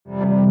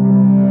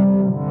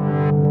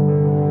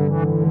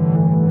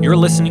You're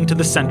listening to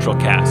the Central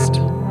Cast,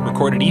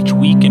 recorded each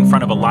week in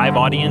front of a live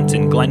audience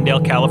in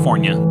Glendale,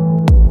 California.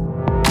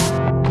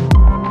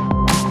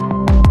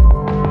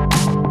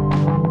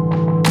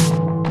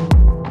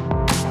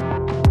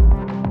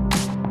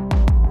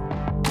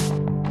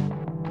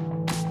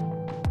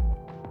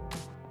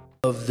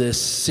 Of this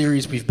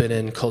series we've been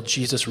in called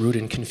Jesus, Rude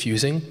and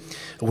Confusing,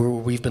 where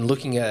we've been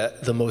looking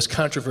at the most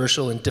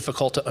controversial and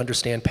difficult to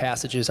understand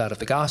passages out of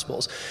the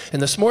Gospels.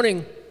 And this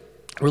morning,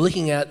 we're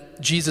looking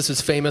at Jesus'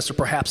 famous or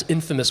perhaps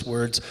infamous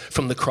words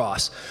from the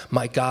cross,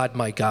 my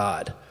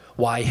God,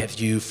 why have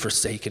you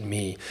forsaken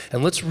me?"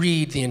 And let's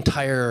read the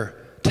entire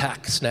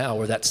text now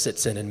where that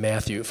sits in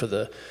Matthew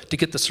to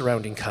get the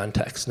surrounding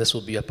context. And this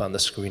will be up on the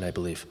screen, I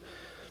believe.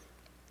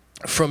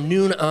 "From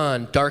noon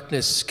on,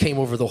 darkness came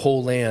over the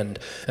whole land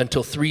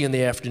until 3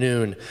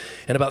 p.m.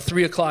 And about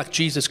 3 o'clock,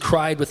 Jesus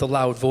cried with a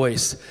loud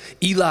voice,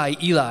 Eli,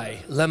 Eli,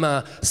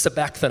 lema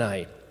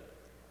sabachthani.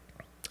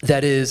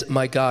 That is,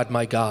 my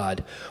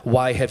God,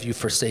 why have you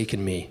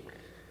forsaken me?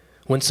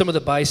 When some of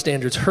the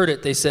bystanders heard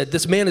it, they said,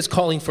 this man is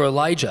calling for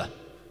Elijah.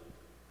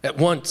 At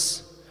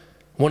once,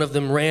 one of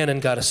them ran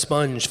and got a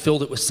sponge,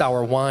 filled it with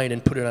sour wine,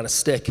 and put it on a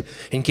stick,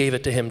 and gave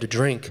it to him to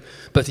drink.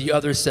 But the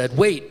others said,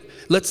 wait,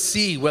 let's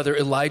see whether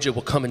Elijah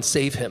will come and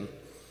save him.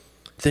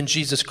 Then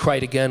Jesus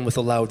cried again with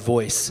a loud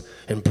voice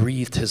and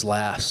breathed his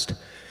last.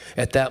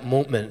 At that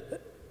moment,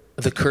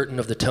 the curtain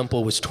of the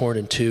temple was torn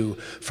in two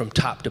from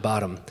top to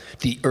bottom.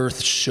 The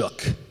earth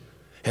shook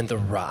and the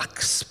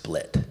rocks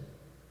split."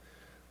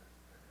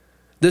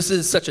 This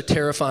is such a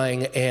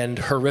terrifying and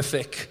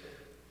horrific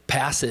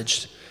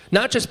passage,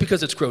 not just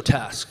because it's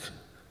grotesque,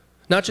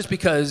 not just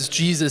because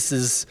Jesus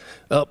is,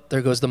 oh,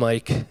 there goes the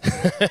mic.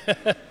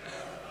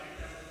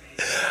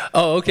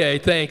 Oh, okay,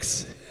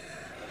 thanks.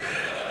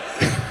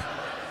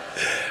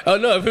 Oh,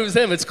 no, if it was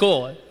him, it's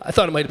cool. I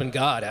thought it might have been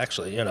God,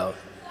 actually,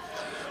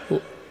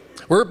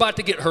 We're about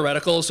to get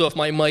heretical, so if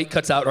my mic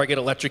cuts out or I get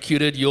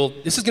electrocuted,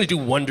 this is going to do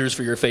wonders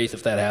for your faith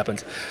if that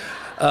happens.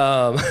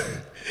 All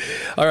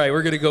right,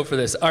 we're going to go for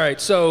this. All right,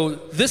 so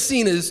this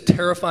scene is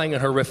terrifying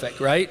and horrific,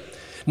 right?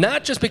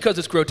 Not just because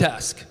it's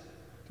grotesque.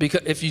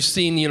 Because if you've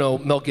seen,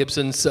 Mel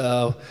Gibson's,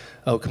 oh,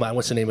 come on,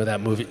 what's the name of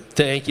that movie?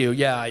 Thank you,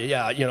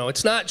 yeah.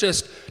 It's not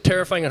just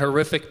terrifying and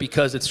horrific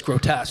because it's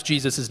grotesque.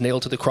 Jesus is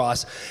nailed to the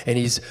cross and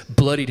he's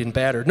bloodied and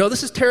battered. No,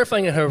 this is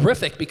terrifying and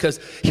horrific because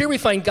here we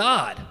find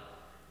God,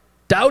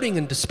 doubting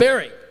and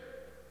despairing,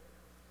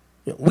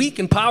 weak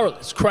and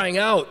powerless, crying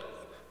out,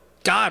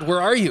 God, where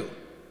are you?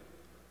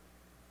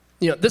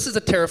 This is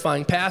a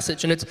terrifying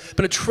passage, and it's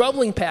been a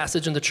troubling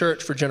passage in the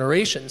church for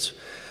generations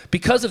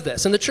because of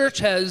this. And the church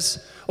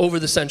has, over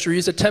the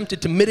centuries, attempted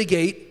to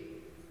mitigate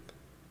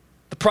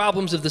the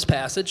problems of this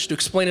passage, to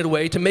explain it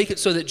away, to make it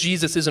so that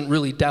Jesus isn't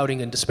really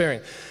doubting and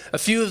despairing. A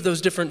few of those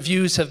different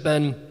views have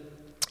been,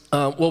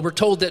 we're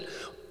told that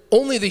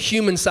only the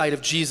human side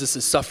of Jesus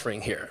is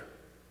suffering here.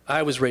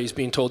 I was raised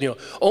being told,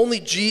 only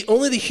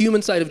the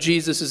human side of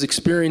Jesus is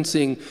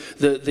experiencing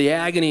the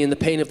agony and the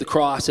pain of the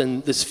cross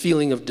and this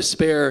feeling of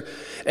despair.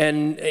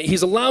 And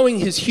he's allowing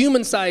his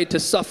human side to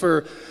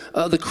suffer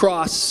the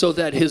cross so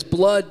that his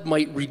blood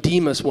might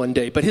redeem us one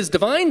day. But his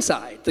divine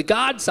side, the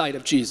God side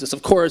of Jesus,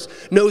 of course,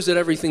 knows that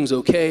everything's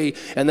okay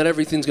and that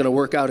everything's going to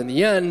work out in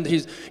the end.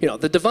 He's,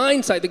 the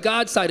divine side, the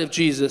God side of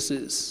Jesus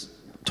is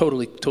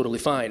totally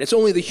fine. It's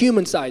only the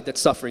human side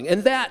that's suffering.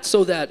 And that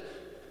so that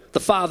the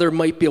Father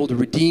might be able to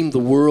redeem the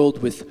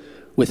world with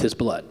his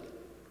blood.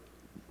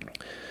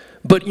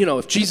 But,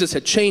 if Jesus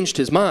had changed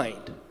his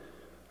mind,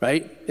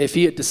 right? If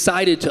he had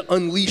decided to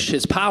unleash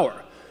his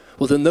power,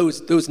 well, then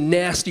those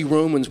nasty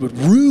Romans would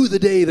rue the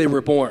day they were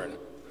born,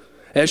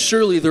 as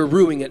surely they're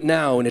ruing it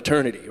now in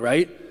eternity,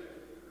 right?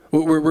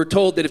 We're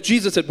told that if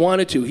Jesus had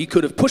wanted to, he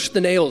could have pushed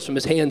the nails from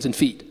his hands and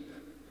feet,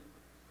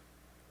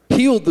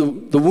 healed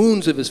the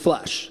wounds of his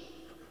flesh,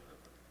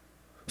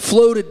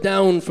 floated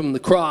down from the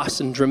cross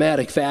in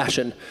dramatic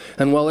fashion,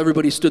 and while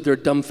everybody stood there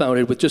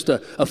dumbfounded, with just a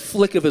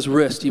flick of his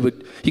wrist,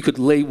 he could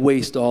lay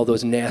waste to all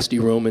those nasty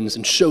Romans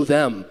and show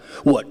them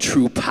what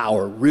true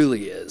power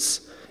really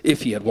is,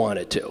 if he had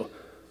wanted to.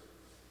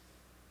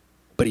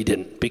 But he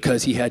didn't,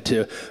 because he had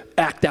to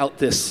act out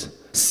this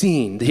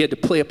scene. He had to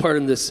play a part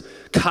in this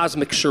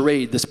cosmic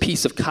charade, this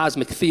piece of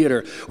cosmic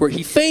theater, where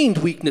he feigned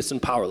weakness and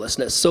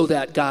powerlessness so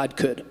that God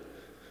could,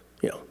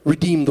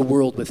 redeem the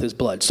world with his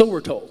blood. So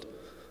we're told.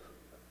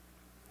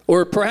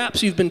 Or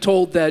perhaps you've been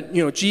told that,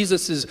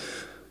 Jesus is,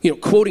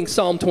 quoting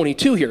Psalm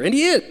 22 here. And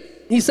he is.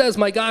 He says,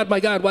 my God,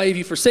 why have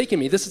you forsaken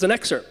me? This is an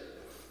excerpt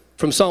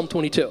from Psalm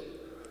 22.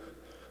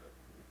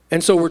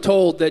 And so we're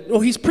told that,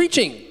 he's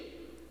preaching.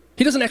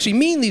 He doesn't actually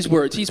mean these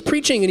words. He's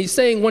preaching and he's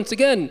saying once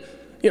again,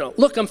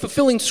 look, I'm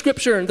fulfilling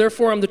Scripture and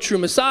therefore I'm the true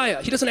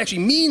Messiah. He doesn't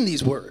actually mean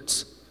these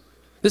words.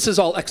 This is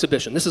all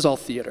exhibition. This is all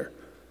theater.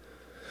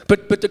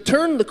 But to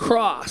turn the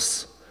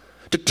cross,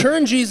 to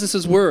turn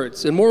Jesus'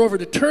 words, and moreover,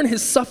 to turn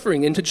his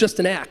suffering into just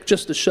an act,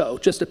 just a show,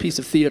 just a piece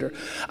of theater,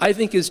 I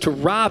think is to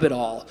rob it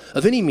all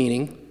of any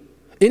meaning,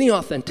 any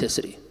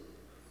authenticity.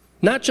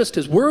 Not just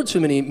his words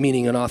from any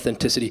meaning and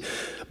authenticity,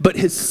 but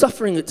his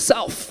suffering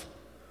itself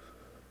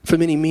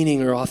from any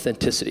meaning or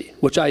authenticity,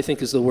 which I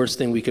think is the worst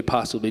thing we could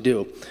possibly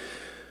do.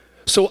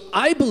 So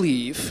I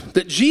believe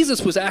that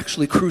Jesus was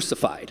actually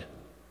crucified.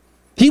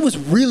 He was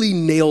really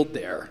nailed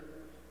there.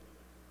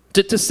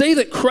 To say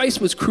that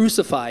Christ was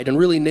crucified and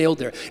really nailed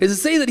there is to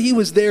say that he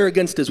was there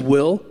against his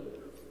will.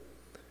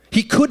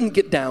 He couldn't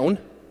get down.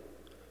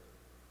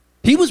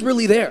 He was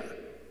really there,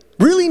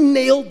 really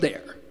nailed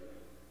there,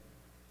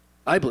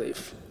 I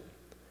believe.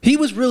 He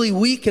was really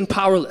weak and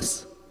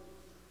powerless.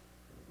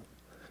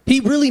 He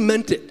really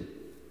meant it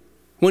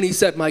when he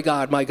said, my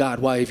God,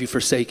 why have you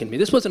forsaken me?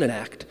 This wasn't an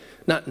act,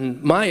 not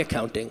in my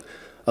accounting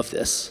of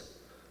this.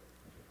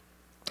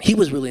 He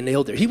was really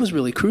nailed there. He was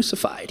really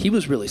crucified. He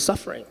was really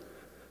suffering.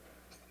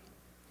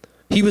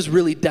 He was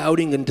really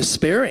doubting and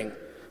despairing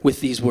with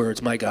these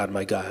words, my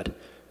God,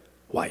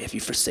 why have you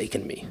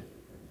forsaken me?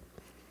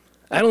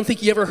 I don't think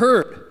he ever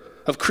heard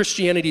of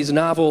Christianity's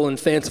novel and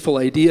fanciful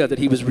idea that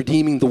he was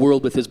redeeming the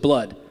world with his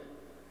blood.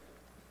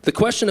 The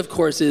question, of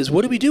course, is,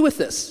 what do we do with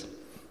this?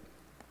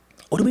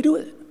 What do we do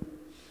with it?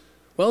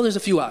 Well, there's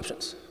a few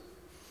options.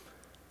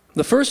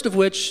 The first of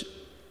which,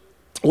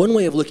 one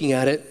way of looking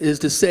at it, is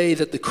to say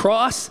that the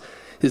cross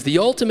is the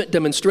ultimate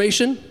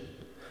demonstration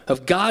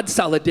of God's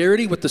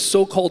solidarity with the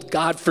so-called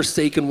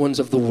God-forsaken ones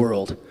of the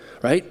world,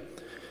 right?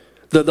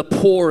 The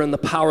poor and the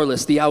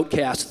powerless, the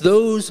outcast,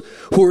 those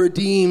who are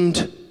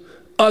deemed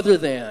other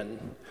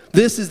than.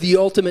 This is the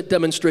ultimate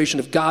demonstration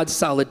of God's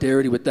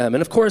solidarity with them.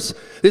 And of course,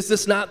 is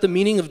this not the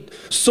meaning of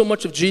so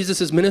much of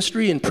Jesus'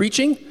 ministry and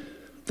preaching?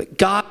 That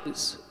God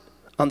is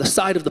on the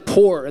side of the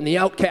poor and the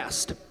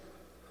outcast.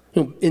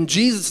 In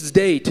Jesus'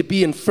 day, to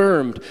be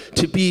infirmed,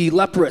 to be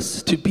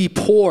leprous, to be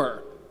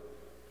poor,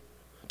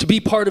 to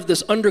be part of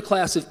this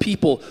underclass of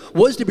people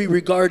was to be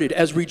regarded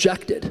as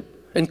rejected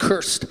and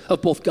cursed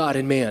of both God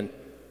and man.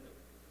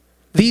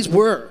 These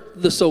were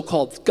the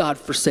so-called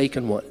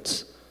God-forsaken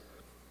ones.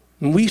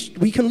 And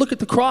we can look at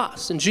the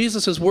cross and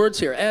Jesus' words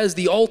here as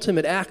the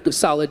ultimate act of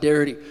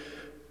solidarity.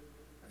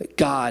 That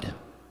God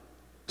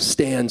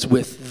stands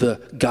with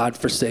the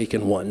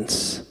God-forsaken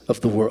ones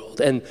of the world.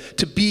 And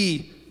to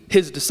be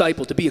his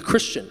disciple, to be a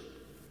Christian,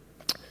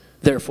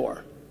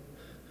 therefore,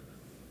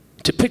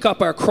 to pick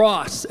up our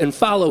cross and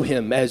follow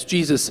him as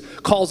Jesus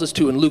calls us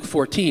to in Luke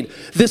 14,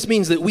 this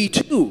means that we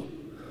too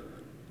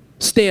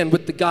stand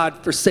with the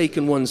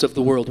God-forsaken ones of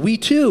the world. We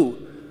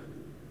too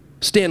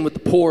stand with the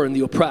poor and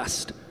the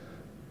oppressed,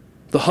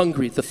 the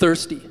hungry, the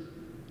thirsty,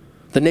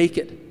 the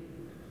naked,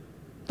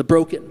 the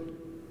broken.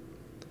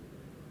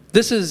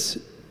 This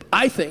is,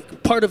 I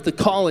think, part of the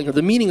calling or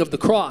the meaning of the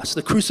cross,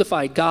 the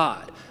crucified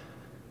God.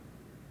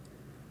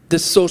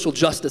 This social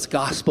justice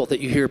gospel that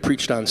you hear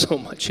preached on so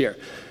much here.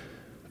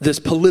 This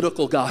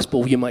political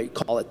gospel, you might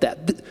call it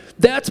that.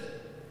 That's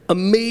a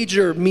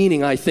major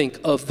meaning, I think,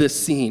 of this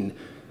scene.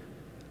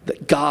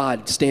 That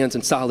God stands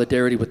in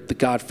solidarity with the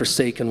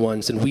God-forsaken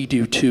ones, and we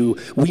do too.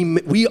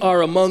 We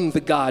are among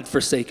the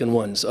God-forsaken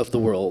ones of the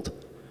world.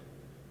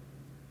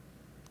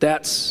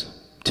 That's,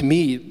 to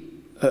me,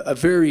 a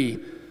very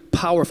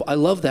powerful, I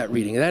love that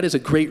reading. That is a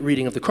great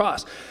reading of the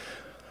cross.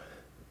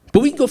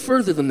 But we can go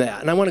further than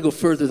that, and I want to go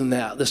further than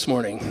that this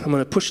morning. I'm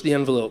going to push the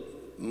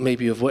envelope,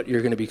 maybe, of what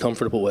you're going to be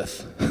comfortable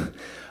with.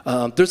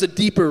 There's a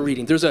deeper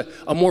reading. There's a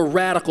more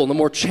radical and a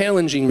more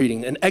challenging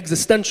reading, an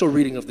existential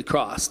reading of the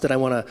cross that I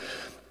want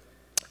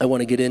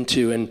to get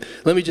into. And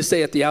let me just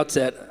say at the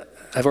outset,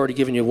 I've already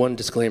given you one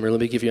disclaimer. Let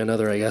me give you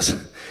another, I guess.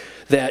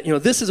 That,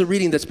 this is a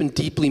reading that's been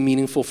deeply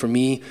meaningful for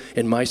me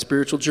in my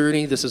spiritual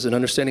journey. This is an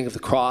understanding of the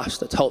cross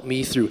that's helped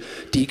me through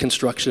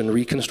deconstruction and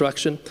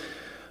reconstruction.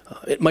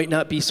 It might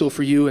not be so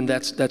for you, and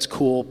that's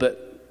cool,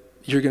 but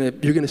you're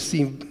gonna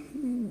see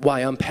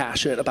why I'm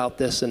passionate about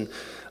this, and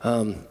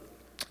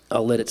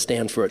I'll let it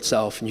stand for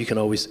itself, and you can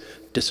always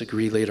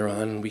disagree later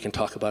on, and we can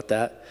talk about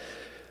that.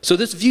 So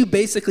this view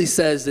basically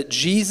says that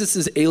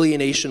Jesus'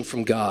 alienation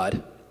from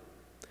God,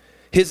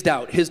 his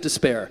doubt, his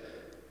despair,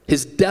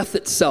 his death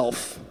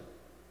itself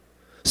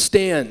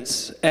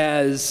stands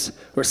as,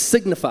 or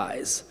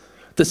signifies,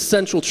 the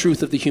central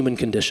truth of the human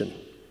condition.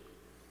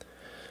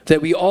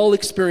 That we all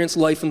experience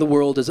life in the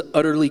world as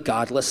utterly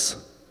godless,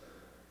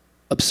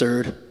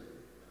 absurd,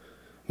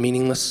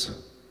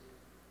 meaningless,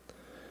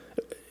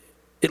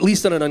 at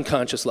least on an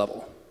unconscious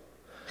level.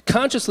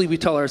 Consciously, we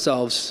tell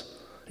ourselves,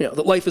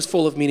 that life is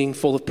full of meaning,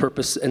 full of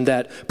purpose, and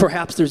that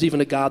perhaps there's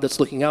even a God that's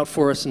looking out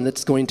for us and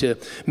that's going to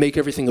make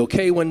everything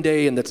okay one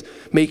day and that's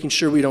making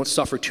sure we don't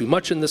suffer too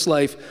much in this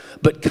life.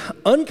 But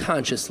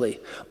unconsciously,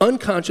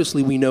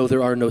 we know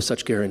there are no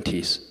such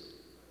guarantees.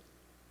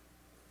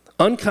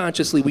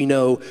 Unconsciously, we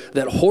know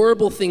that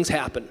horrible things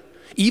happen,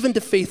 even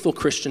to faithful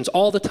Christians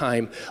all the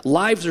time.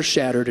 Lives are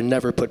shattered and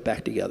never put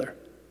back together.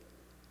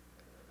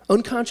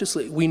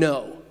 Unconsciously, we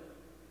know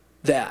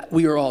that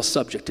we are all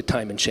subject to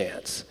time and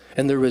chance,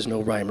 and there is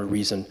no rhyme or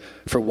reason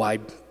for why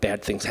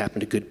bad things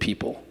happen to good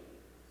people.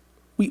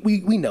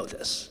 We know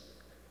this.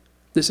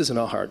 This isn't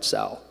a hard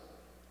sell.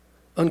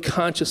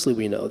 Unconsciously,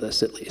 we know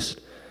this, at least.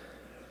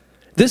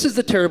 This is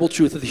the terrible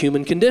truth of the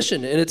human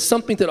condition, and it's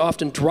something that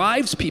often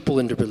drives people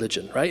into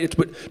religion, right? It's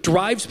what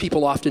drives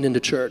people often into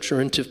church or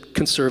into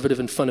conservative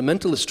and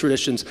fundamentalist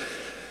traditions,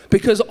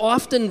 because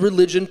often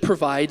religion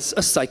provides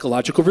a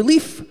psychological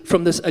relief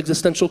from this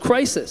existential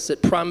crisis.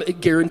 It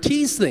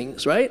guarantees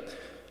things, right?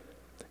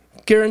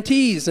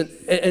 Guarantees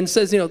and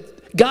says,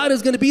 God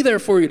is going to be there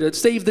for you to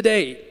save the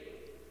day.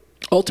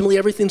 Ultimately,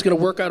 everything's going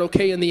to work out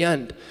okay in the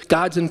end.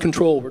 God's in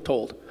control, we're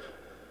told.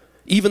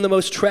 Even the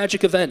most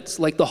tragic events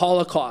like the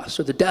Holocaust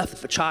or the death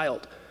of a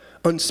child,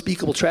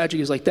 unspeakable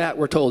tragedies like that,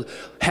 we're told,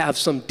 have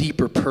some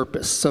deeper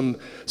purpose.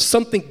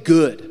 Something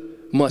good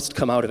must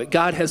come out of it.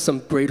 God has some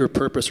greater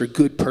purpose or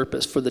good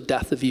purpose for the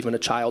death of even a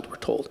child, we're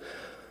told.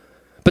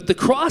 But the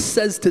cross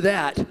says to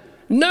that,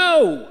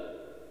 no,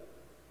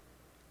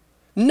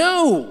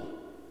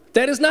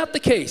 that is not the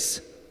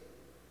case.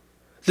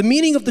 The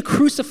meaning of the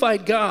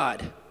crucified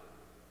God,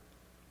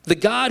 the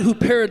God who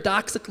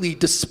paradoxically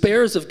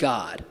despairs of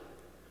God,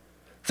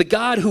 the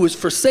God who is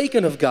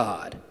forsaken of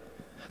God,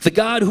 the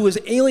God who is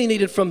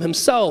alienated from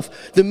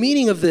himself, the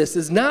meaning of this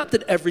is not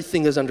that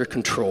everything is under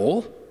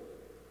control,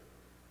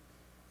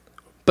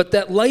 but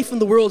that life in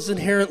the world is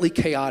inherently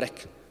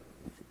chaotic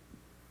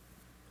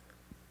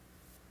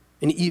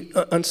and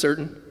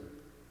uncertain,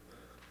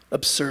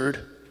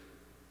 absurd.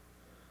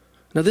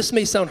 Now, this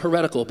may sound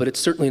heretical, but it's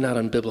certainly not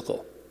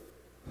unbiblical.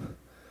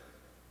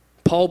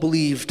 Paul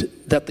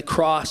believed that the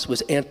cross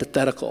was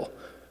antithetical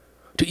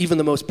to even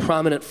the most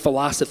prominent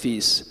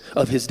philosophies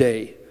of his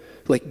day,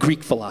 like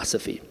Greek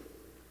philosophy,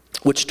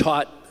 which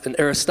taught an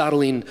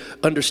Aristotelian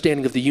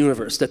understanding of the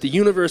universe, that the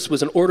universe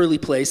was an orderly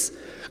place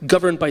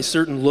governed by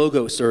certain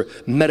logos or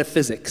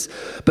metaphysics.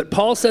 But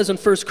Paul says in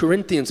 1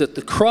 Corinthians that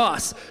the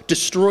cross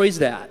destroys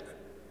that.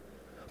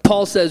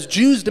 Paul says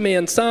Jews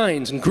demand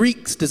signs and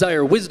Greeks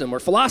desire wisdom or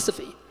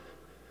philosophy.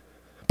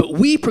 But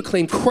we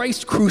proclaim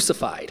Christ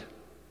crucified.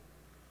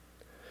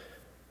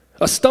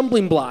 A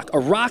stumbling block, a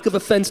rock of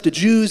offense to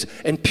Jews,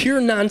 and pure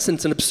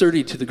nonsense and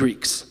absurdity to the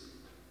Greeks.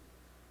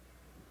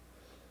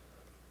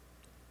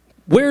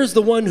 Where is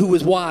the one who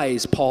was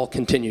wise, Paul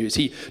continues.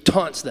 He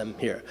taunts them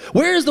here.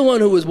 Where is the one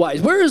who was wise?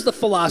 Where is the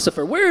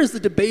philosopher? Where is the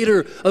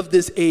debater of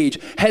this age?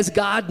 Has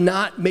God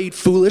not made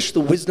foolish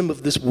the wisdom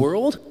of this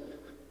world?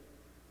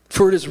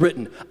 For it is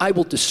written, I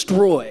will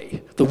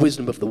destroy the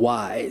wisdom of the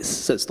wise,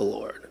 says the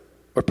Lord.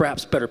 Or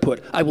perhaps better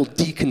put, I will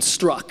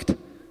deconstruct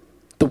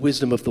the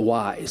wisdom of the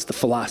wise, the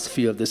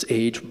philosophy of this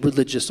age,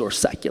 religious or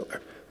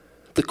secular.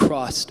 The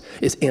cross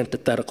is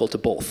antithetical to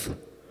both.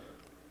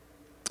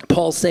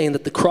 Paul's saying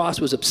that the cross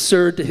was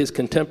absurd to his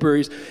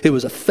contemporaries. It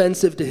was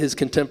offensive to his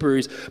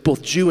contemporaries,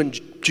 both Jew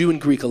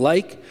and Greek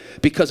alike,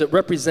 because it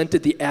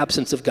represented the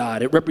absence of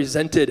God. It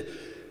represented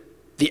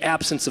the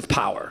absence of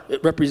power.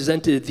 It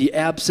represented the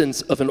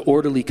absence of an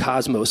orderly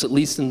cosmos, at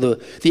least in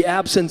the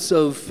absence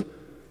of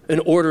an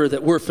order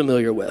that we're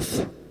familiar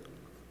with.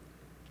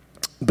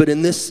 But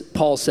in this,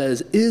 Paul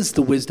says, is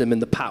the wisdom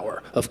and the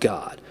power of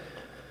God.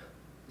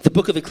 The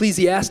book of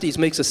Ecclesiastes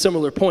makes a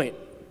similar point.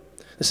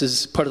 This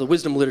is part of the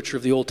wisdom literature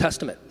of the Old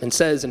Testament, and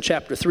says in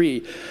chapter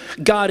 3,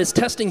 God is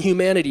testing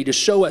humanity to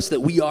show us that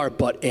we are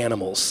but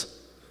animals.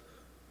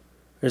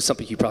 There's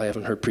something you probably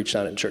haven't heard preached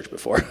on in church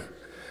before.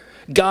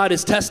 God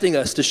is testing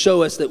us to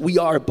show us that we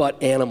are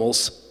but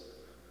animals.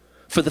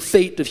 For the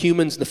fate of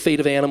humans and the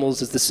fate of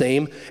animals is the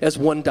same. As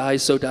one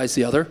dies, so dies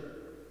the other.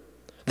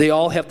 They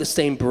all have the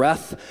same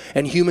breath,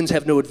 and humans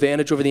have no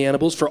advantage over the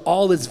animals, for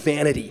all is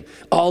vanity,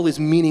 all is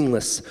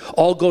meaningless.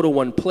 All go to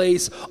one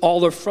place,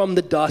 all are from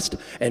the dust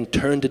and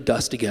turn to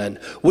dust again,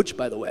 which,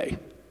 by the way,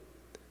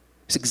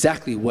 is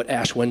exactly what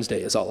Ash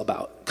Wednesday is all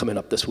about, coming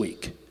up this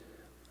week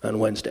on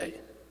Wednesday.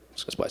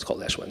 That's why it's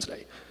called Ash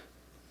Wednesday.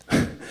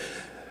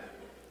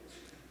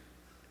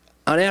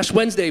 On Ash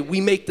Wednesday,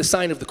 we make the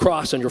sign of the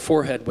cross on your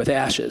forehead with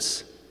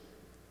ashes,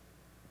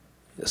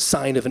 a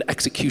sign of an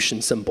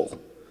execution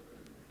symbol.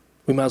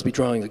 We might as well be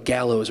drawing a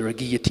gallows or a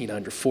guillotine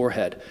on your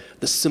forehead,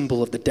 the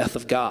symbol of the death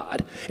of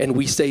God. And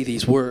we say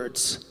these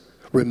words,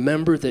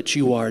 remember that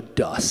you are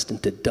dust,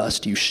 and to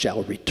dust you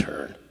shall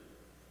return.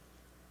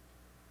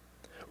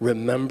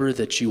 Remember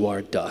that you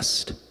are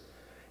dust,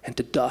 and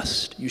to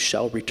dust you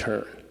shall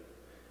return.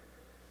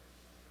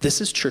 This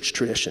is church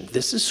tradition.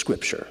 This is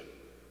scripture.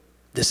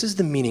 This is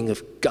the meaning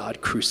of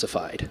God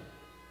crucified.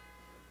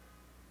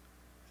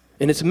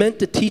 And it's meant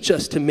to teach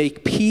us to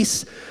make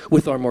peace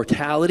with our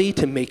mortality,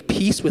 to make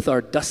peace with our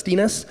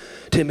dustiness,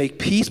 to make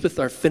peace with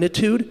our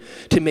finitude,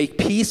 to make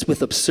peace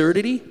with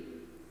absurdity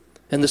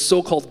and the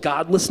so-called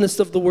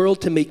godlessness of the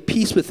world, to make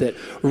peace with it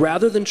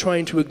rather than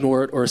trying to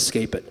ignore it or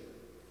escape it.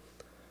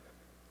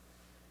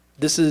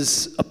 This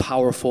is a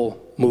powerful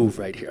move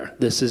right here.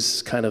 This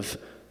is kind of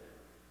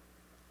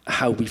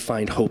how we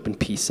find hope and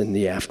peace in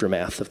the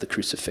aftermath of the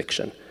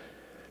crucifixion.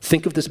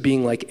 Think of this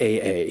being like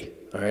AA.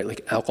 All right,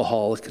 like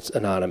Alcoholics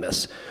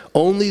Anonymous.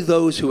 Only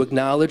those who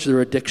acknowledge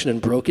their addiction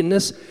and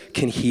brokenness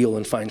can heal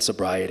and find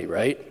sobriety,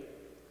 right?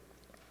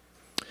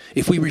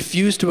 If we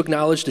refuse to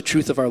acknowledge the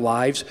truth of our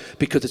lives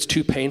because it's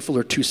too painful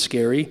or too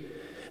scary,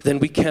 then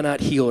we cannot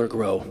heal or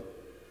grow.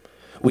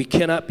 We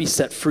cannot be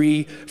set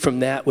free from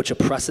that which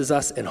oppresses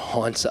us and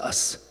haunts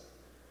us.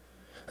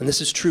 And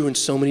this is true in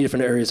so many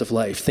different areas of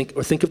life.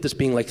 Think of this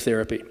being like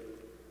therapy.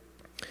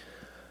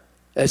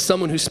 As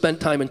someone who spent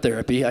time in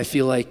therapy, I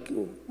feel like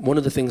one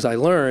of the things I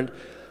learned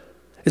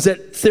is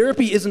that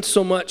therapy isn't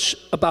so much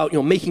about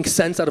making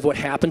sense out of what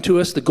happened to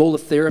us. The goal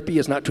of therapy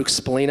is not to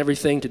explain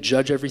everything, to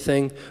judge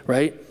everything,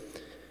 right?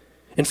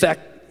 In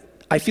fact,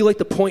 I feel like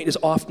the point is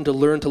often to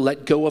learn to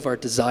let go of our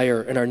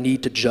desire and our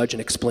need to judge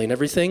and explain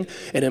everything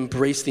and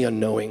embrace the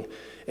unknowing,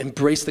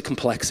 embrace the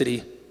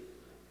complexity,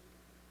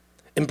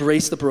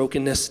 embrace the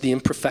brokenness, the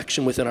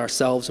imperfection within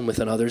ourselves and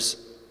within others.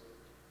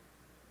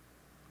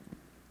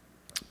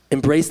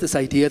 Embrace this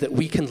idea that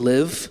we can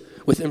live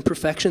with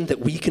imperfection, that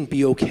we can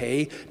be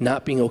okay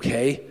not being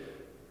okay.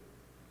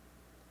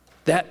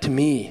 That, to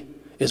me,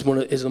 is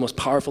the most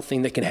powerful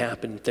thing that can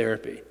happen in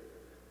therapy.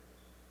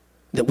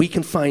 That we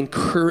can find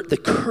the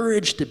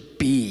courage to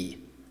be.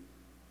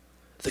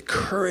 The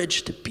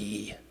courage to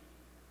be.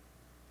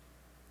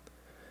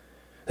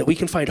 That we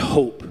can find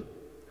hope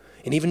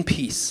and even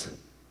peace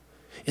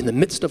in the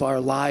midst of our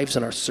lives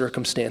and our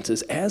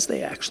circumstances as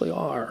they actually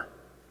are.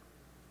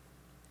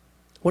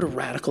 What a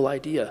radical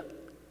idea.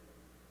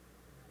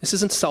 This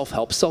isn't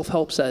self-help.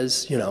 Self-help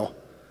says,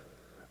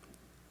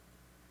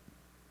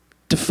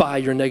 defy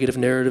your negative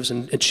narratives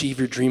and achieve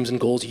your dreams and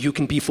goals. You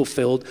can be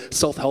fulfilled.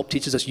 Self-help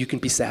teaches us you can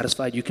be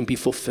satisfied, you can be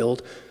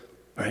fulfilled,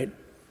 right?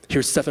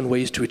 Here's 7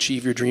 ways to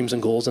achieve your dreams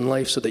and goals in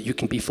life so that you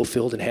can be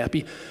fulfilled and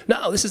happy.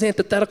 No, this is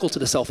antithetical to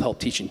the self-help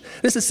teaching.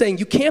 This is saying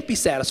you can't be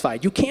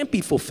satisfied, you can't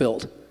be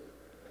fulfilled.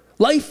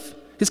 Life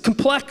is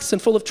complex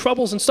and full of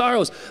troubles and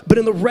sorrows, but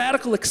in the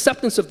radical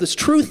acceptance of this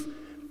truth,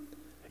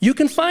 you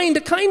can find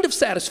a kind of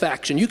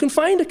satisfaction. You can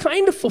find a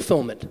kind of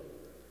fulfillment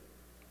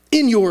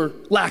in your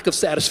lack of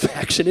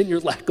satisfaction, in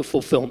your lack of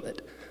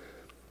fulfillment.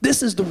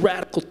 This is the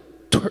radical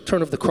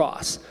turn of the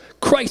cross.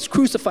 Christ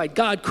crucified,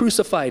 God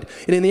crucified,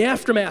 and in the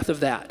aftermath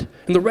of that,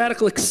 in the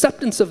radical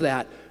acceptance of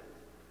that,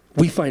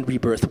 we find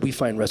rebirth, we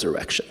find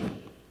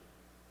resurrection.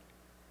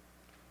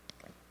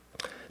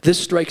 This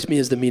strikes me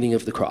as the meaning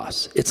of the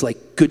cross. It's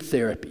like good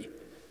therapy.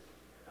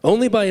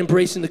 Only by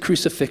embracing the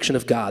crucifixion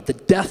of God, the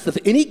death of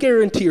any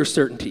guarantee or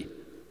certainty,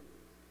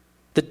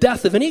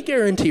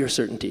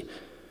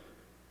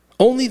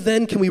 only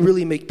then can we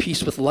really make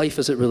peace with life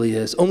as it really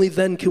is. Only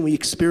then can we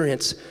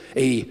experience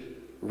a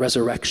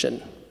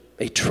resurrection,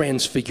 a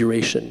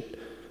transfiguration,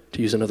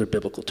 to use another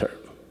biblical term.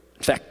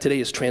 In fact,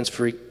 today is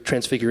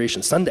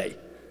Transfiguration Sunday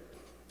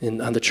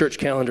on the church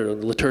calendar,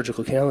 the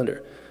liturgical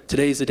calendar.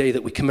 Today is the day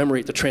that we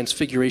commemorate the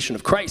transfiguration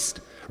of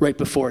Christ right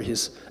before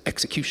his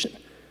execution.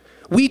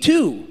 We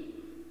too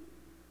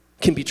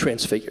can be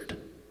transfigured.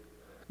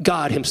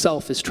 God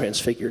himself is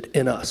transfigured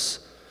in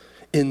us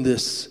in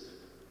this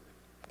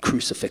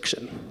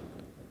crucifixion.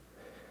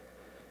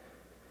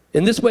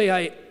 In this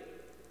way,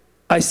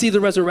 I see the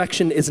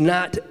resurrection is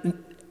not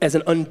as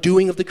an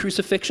undoing of the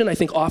crucifixion. I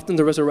think often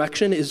the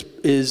resurrection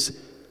is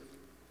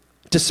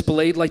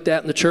displayed like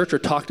that in the church or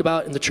talked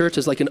about in the church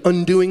as like an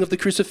undoing of the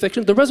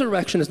crucifixion. The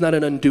resurrection is not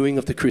an undoing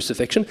of the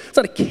crucifixion. It's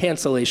not a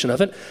cancellation of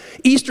it.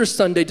 Easter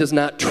Sunday does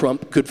not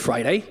trump Good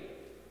Friday.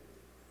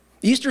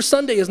 Easter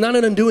Sunday is not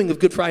an undoing of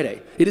Good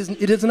Friday. It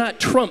does not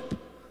trump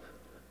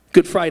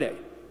Good Friday.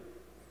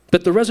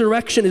 But the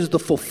resurrection is the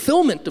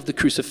fulfillment of the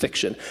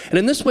crucifixion. And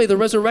in this way, the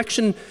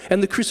resurrection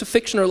and the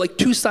crucifixion are like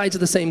 2 sides of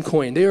the same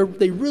coin.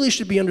 They really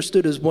should be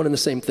understood as one and the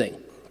same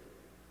thing.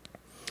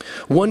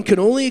 One can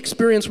only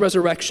experience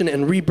resurrection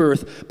and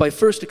rebirth by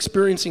first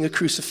experiencing a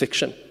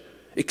crucifixion,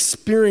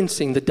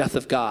 experiencing the death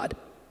of God,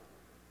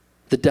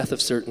 the death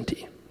of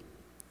certainty.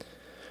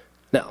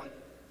 Now,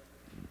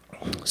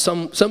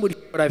 some would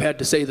hear what I've had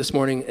to say this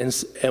morning and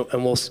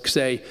will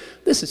say,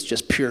 this is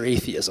just pure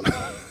atheism.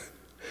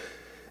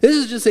 This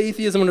is just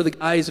atheism under the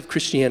guise of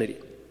Christianity.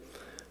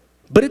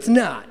 But it's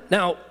not.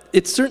 Now,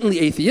 it's certainly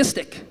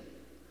atheistic.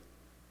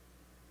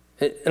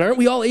 And aren't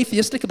we all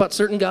atheistic about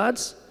certain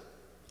gods?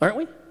 Aren't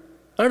we?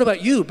 I don't know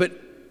about you, but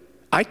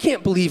I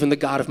can't believe in the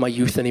God of my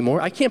youth anymore.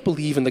 I can't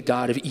believe in the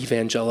God of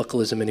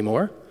evangelicalism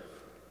anymore.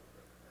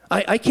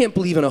 I can't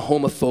believe in a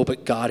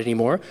homophobic God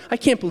anymore. I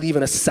can't believe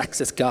in a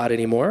sexist God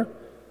anymore.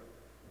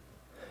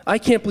 I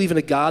can't believe in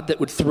a God that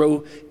would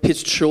throw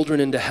his children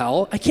into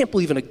hell. I can't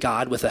believe in a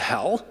God with a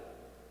hell.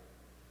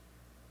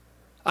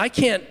 I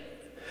can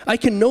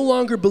no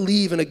longer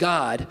believe in a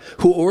God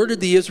who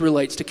ordered the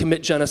Israelites to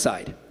commit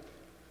genocide.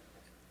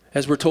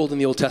 As we're told in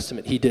the Old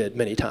Testament, he did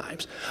many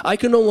times. I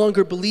can no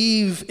longer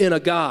believe in a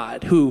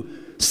God who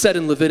said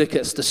in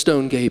Leviticus to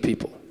stone gay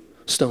people,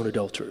 stone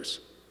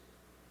adulterers.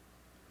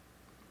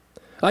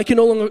 I can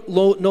no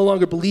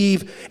longer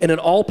believe in an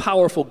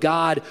all-powerful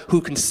God who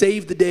can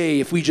save the day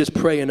if we just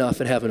pray enough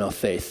and have enough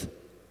faith.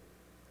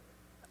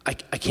 I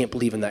can't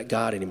believe in that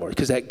God anymore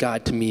because that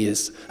God to me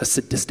is a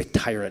sadistic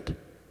tyrant.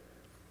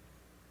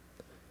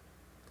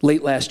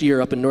 Late last year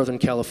up in Northern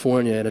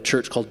California in a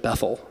church called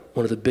Bethel,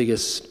 one of the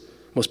biggest,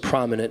 most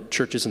prominent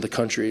churches in the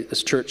country.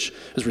 This church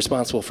is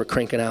responsible for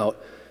cranking out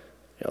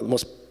the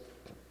most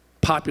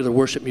popular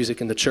worship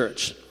music in the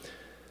church.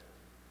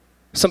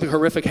 Something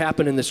horrific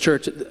happened in this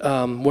church.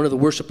 One of the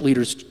worship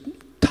leaders'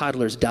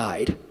 toddlers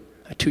died,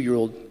 a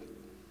 2-year-old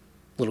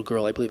little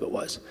girl, I believe it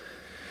was.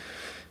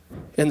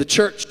 And the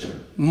church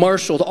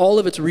marshaled all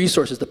of its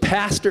resources. The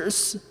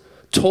pastors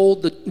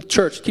told the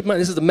church, keep in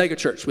mind, this is a mega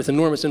church with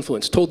enormous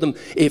influence, told them,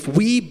 if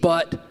we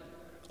but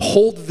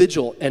hold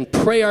vigil and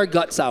pray our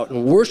guts out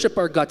and worship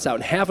our guts out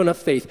and have enough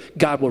faith,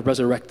 God will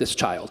resurrect this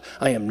child.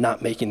 I am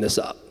not making this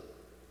up.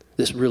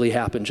 This really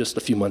happened just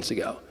a few months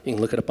ago. You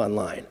can look it up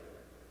online.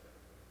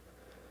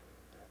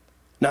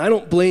 Now, I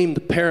don't blame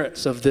the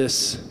parents of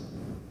this.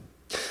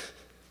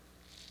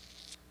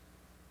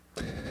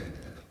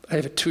 I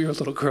have a 2-year-old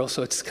little girl,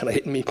 so it's kind of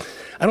hitting me.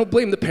 I don't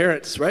blame the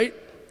parents, right,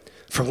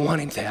 for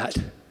wanting that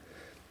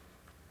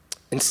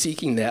and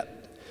seeking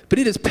that. But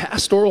it is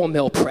pastoral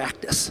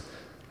malpractice.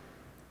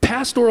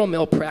 Pastoral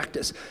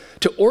malpractice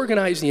to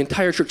organize the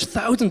entire church,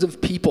 thousands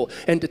of people,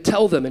 and to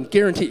tell them and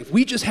guarantee if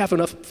we just have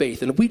enough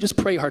faith and if we just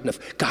pray hard enough,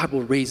 God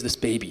will raise this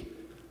baby.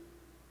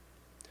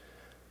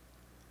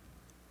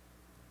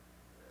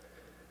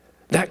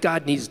 That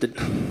God needs to...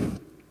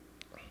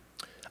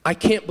 I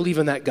can't believe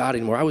in that God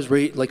anymore. I was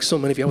raised, like so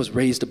many of you, I was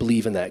raised to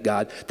believe in that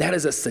God. That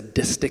is a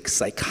sadistic,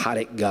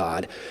 psychotic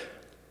God.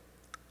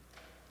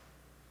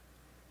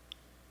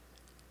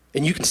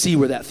 And you can see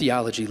where that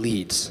theology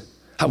leads,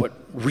 how it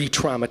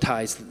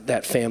re-traumatized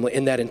that family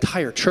and that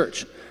entire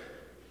church.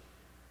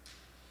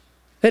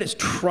 That is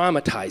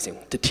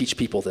traumatizing to teach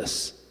people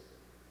this.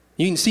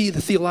 You can see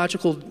the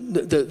theological,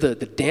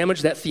 the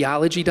damage that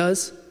theology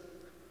does.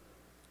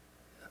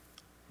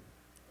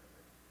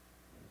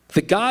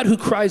 The God who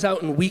cries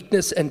out in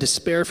weakness and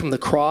despair from the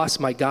cross,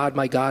 my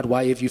God,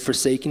 why have you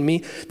forsaken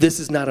me? This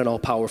is not an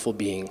all-powerful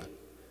being.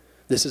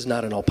 This is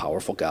not an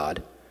all-powerful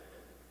God.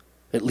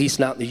 At least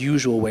not in the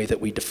usual way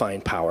that we define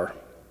power.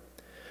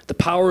 The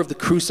power of the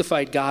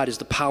crucified God is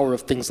the power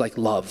of things like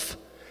love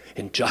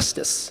and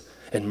justice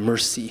and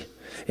mercy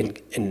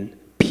and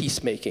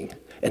peacemaking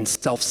and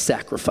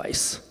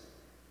self-sacrifice.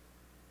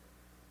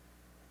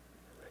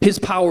 His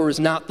power is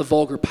not the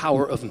vulgar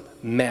power of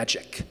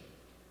magic.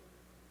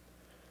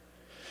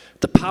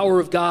 The power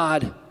of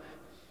God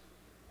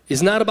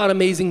is not about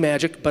amazing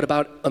magic, but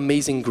about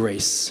amazing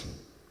grace.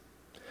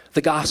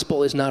 The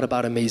gospel is not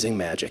about amazing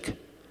magic,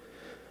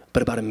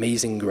 but about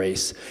amazing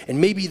grace. And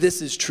maybe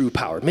this is true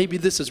power. Maybe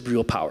this is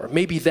real power.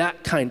 Maybe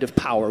that kind of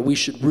power we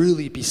should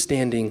really be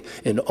standing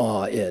in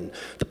awe in.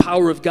 The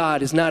power of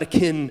God is not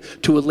akin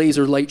to a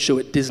laser light show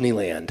at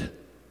Disneyland,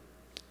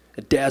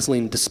 a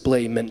dazzling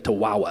display meant to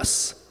wow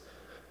us.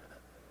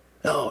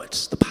 No,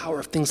 it's the power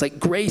of things like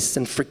grace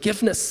and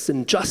forgiveness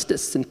and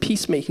justice and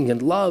peacemaking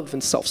and love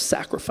and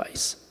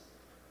self-sacrifice.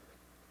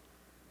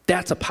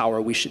 That's a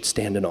power we should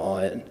stand in awe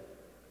in.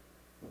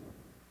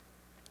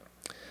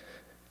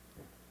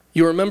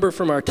 You remember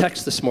from our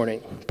text this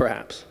morning,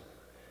 perhaps,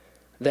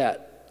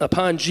 that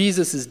upon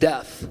Jesus'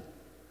 death,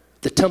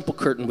 the temple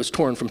curtain was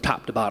torn from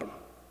top to bottom.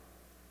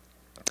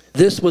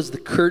 This was the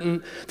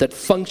curtain that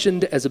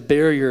functioned as a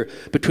barrier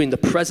between the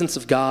presence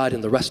of God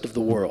and the rest of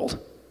the world.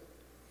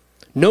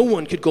 No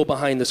one could go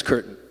behind this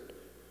curtain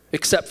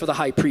except for the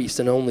high priest,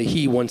 and only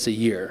he once a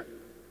year.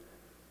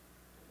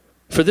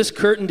 For this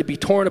curtain to be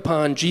torn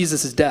upon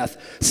Jesus' death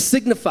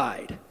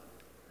signified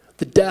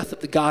the death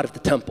of the God of the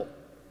temple,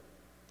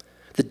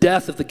 the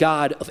death of the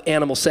God of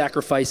animal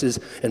sacrifices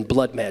and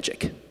blood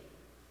magic,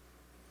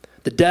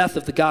 the death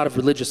of the God of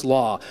religious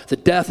law, the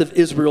death of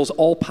Israel's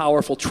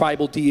all-powerful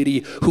tribal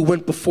deity who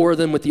went before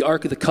them with the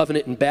Ark of the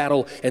Covenant in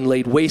battle and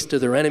laid waste to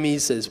their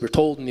enemies, as we're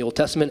told in the Old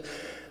Testament.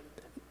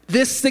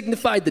 This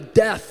signified the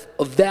death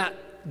of that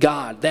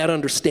God, that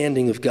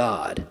understanding of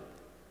God.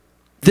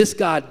 This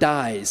God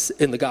dies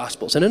in the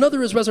Gospels, and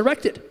another is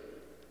resurrected.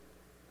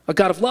 A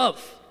God of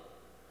love,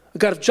 a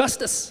God of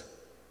justice.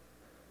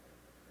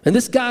 And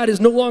this God is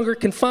no longer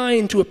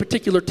confined to a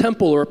particular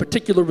temple or a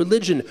particular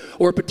religion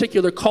or a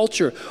particular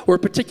culture or a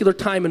particular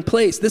time and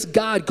place. This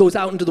God goes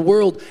out into the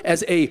world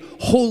as a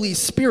Holy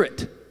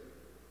Spirit,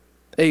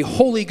 a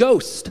Holy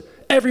Ghost,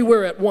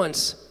 everywhere at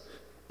once,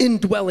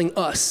 indwelling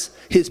us,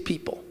 his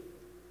people.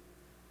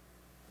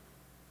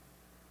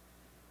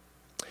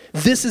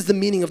 This is the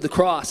meaning of the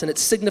cross, and it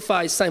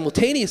signifies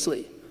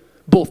simultaneously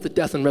both the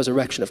death and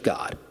resurrection of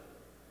God,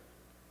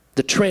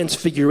 the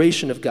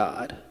transfiguration of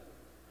God.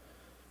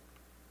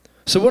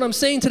 So what I'm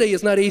saying today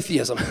is not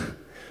atheism,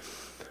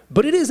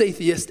 but it is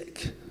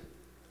atheistic.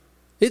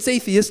 It's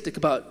atheistic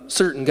about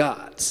certain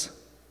gods,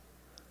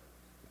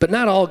 but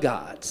not all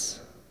gods.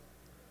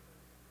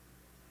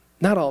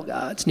 Not all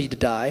gods need to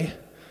die,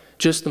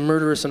 just the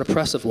murderous and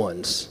oppressive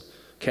ones.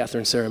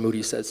 Catherine Sarah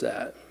Moody says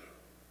that.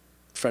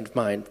 Friend of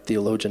mine,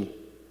 theologian.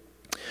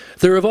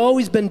 There have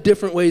always been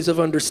different ways of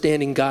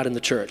understanding God in the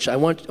church. I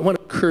want to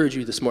encourage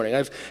you this morning.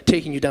 I've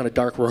taken you down a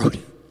dark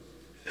road.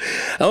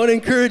 I want to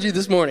encourage you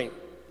this morning.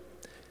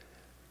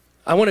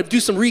 I want to do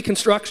some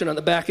reconstruction on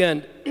the back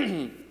end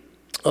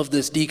of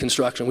this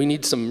deconstruction. We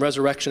need some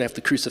resurrection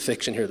after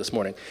crucifixion here this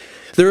morning.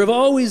 There have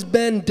always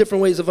been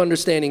different ways of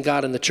understanding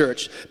God in the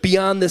church,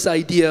 beyond this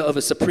idea of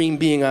a supreme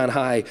being on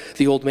high,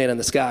 the old man in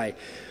the sky.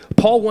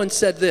 Paul once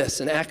said this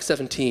in Acts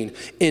 17,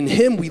 in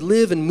him we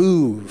live and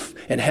move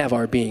and have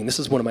our being. This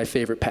is one of my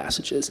favorite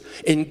passages.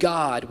 In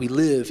God we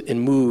live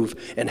and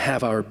move and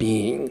have our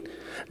being.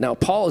 Now,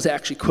 Paul is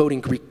actually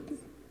quoting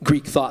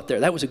Greek thought there.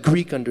 That was a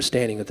Greek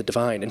understanding of the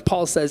divine. And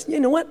Paul says, you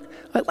know what?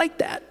 I like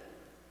that.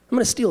 I'm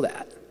going to steal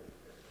that.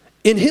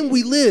 In him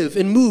we live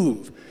and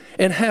move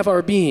and have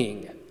our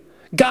being.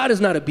 God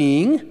is not a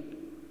being.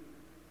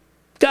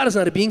 God is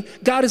not a being.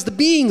 God is the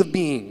being of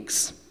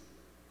beings.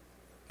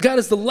 God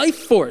is the life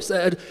force,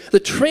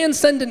 the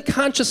transcendent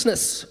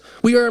consciousness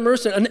we are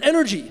immersed in, an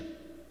energy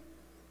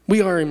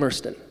we are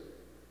immersed in.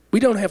 We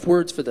don't have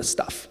words for this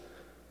stuff.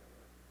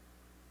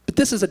 But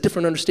this is a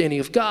different understanding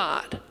of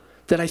God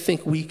that I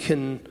think we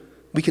can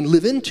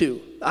live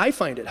into. I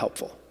find it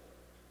helpful.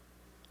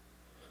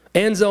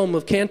 Anselm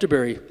of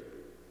Canterbury,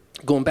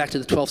 going back to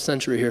the 12th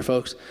century here,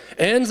 folks.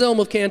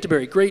 Anselm of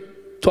Canterbury,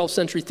 great 12th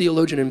century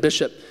theologian and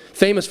bishop,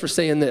 famous for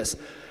saying this: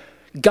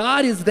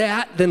 God is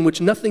that than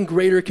which nothing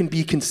greater can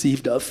be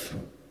conceived of.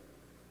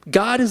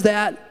 God is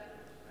that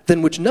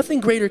than which nothing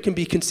greater can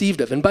be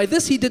conceived of. And by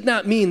this, he did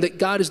not mean that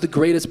God is the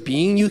greatest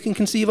being you can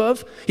conceive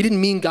of. He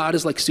didn't mean God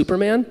is like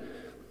Superman.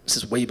 This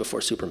is way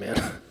before Superman.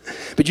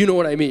 But you know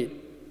what I mean.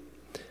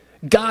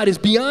 God is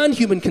beyond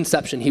human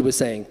conception, he was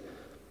saying.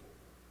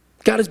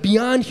 God is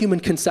beyond human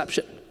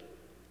conception.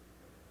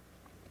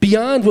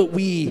 Beyond what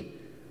we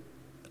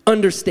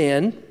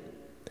understand.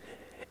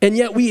 And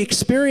yet we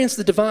experience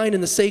the divine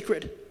and the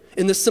sacred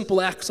in the simple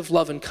acts of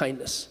love and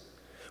kindness.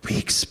 We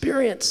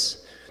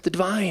experience the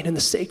divine and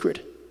the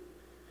sacred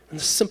in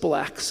the simple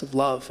acts of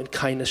love and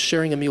kindness,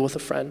 sharing a meal with a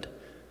friend,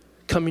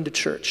 coming to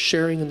church,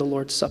 sharing in the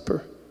Lord's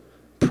Supper,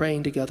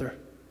 praying together,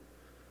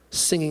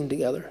 singing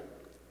together,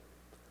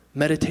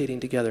 meditating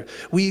together.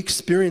 We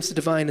experience the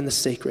divine and the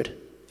sacred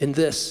in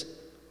this.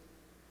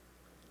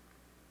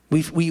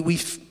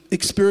 We've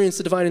experienced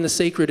the divine and the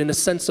sacred in a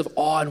sense of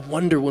awe and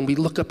wonder when we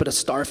look up at a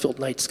star-filled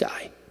night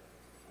sky.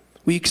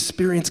 We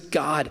experience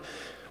God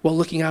while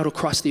looking out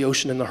across the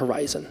ocean and the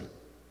horizon.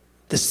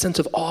 This sense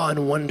of awe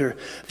and wonder,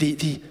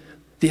 the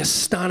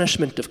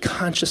astonishment of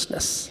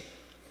consciousness,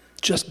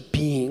 just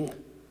being,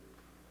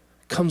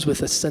 comes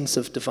with a sense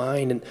of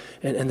divine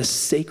and the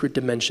sacred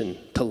dimension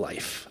to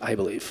life, I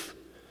believe.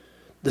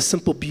 The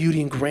simple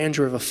beauty and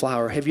grandeur of a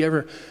flower. Have you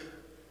ever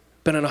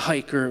been on a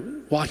hike or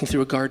walking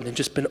through a garden and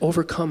just been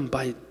overcome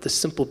by the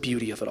simple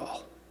beauty of it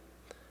all?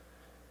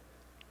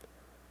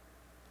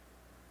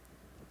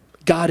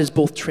 God is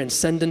both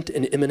transcendent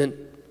and immanent.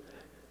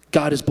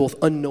 God is both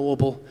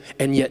unknowable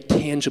and yet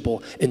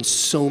tangible in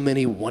so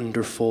many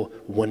wonderful,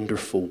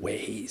 wonderful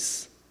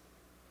ways.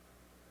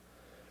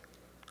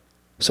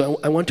 So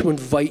I want to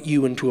invite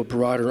you into a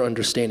broader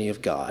understanding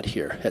of God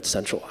here at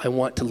Central. I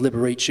want to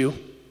liberate you.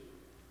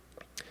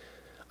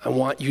 I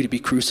want you to be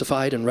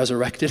crucified and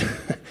resurrected.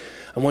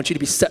 I want you to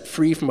be set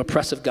free from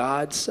oppressive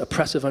gods,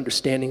 oppressive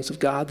understandings of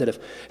God that have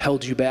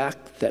held you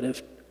back, that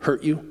have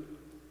hurt you.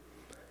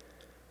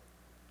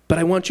 But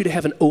I want you to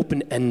have an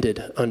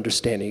open-ended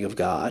understanding of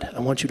God. I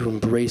want you to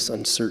embrace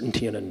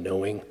uncertainty and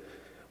unknowing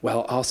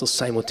while also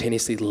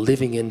simultaneously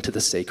living into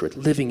the sacred,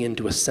 living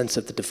into a sense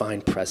of the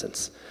divine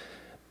presence.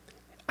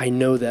 I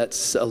know that's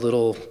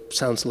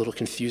sounds a little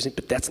confusing,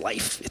 but that's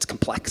life. It's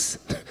complex.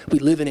 We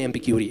live in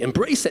ambiguity.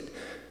 Embrace it.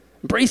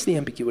 Embrace the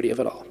ambiguity of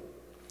it all.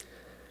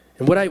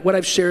 And what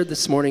I've shared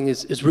this morning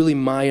is really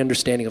my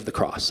understanding of the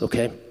cross,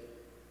 okay?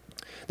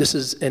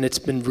 And it's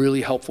been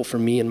really helpful for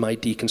me in my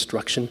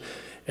deconstruction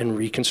and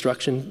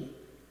reconstruction.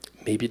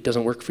 Maybe it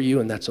doesn't work for you,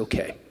 and that's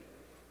okay.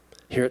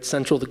 Here at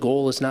Central, the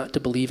goal is not to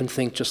believe and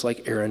think just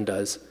like Aaron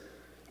does.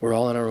 We're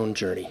all on our own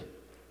journey,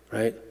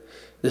 right?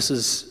 This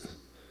is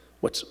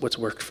what's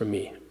worked for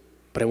me.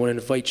 But I want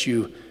to invite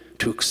you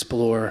to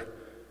explore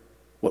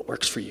what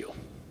works for you.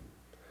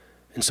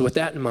 And so with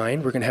that in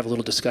mind, we're going to have a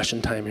little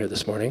discussion time here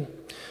this morning.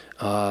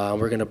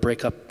 We're going to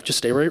break up. Just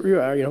stay right where you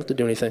are. You don't have to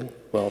do anything.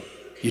 Well,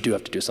 you do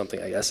have to do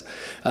something, I guess.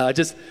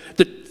 Just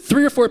the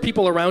 3 or 4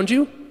 people around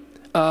you,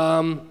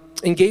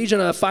 engage in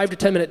a 5 to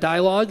 10 minute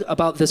dialogue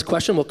about this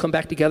question. We'll come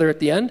back together at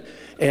the end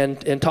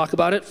and talk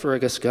about it for, I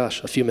guess,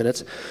 a few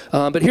minutes.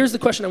 But here's the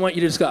question I want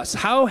you to discuss.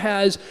 How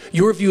has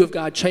your view of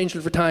God changed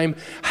over time?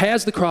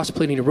 Has the cross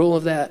played any role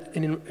in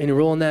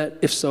that?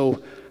 If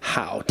so,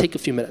 how? Take a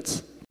few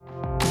minutes.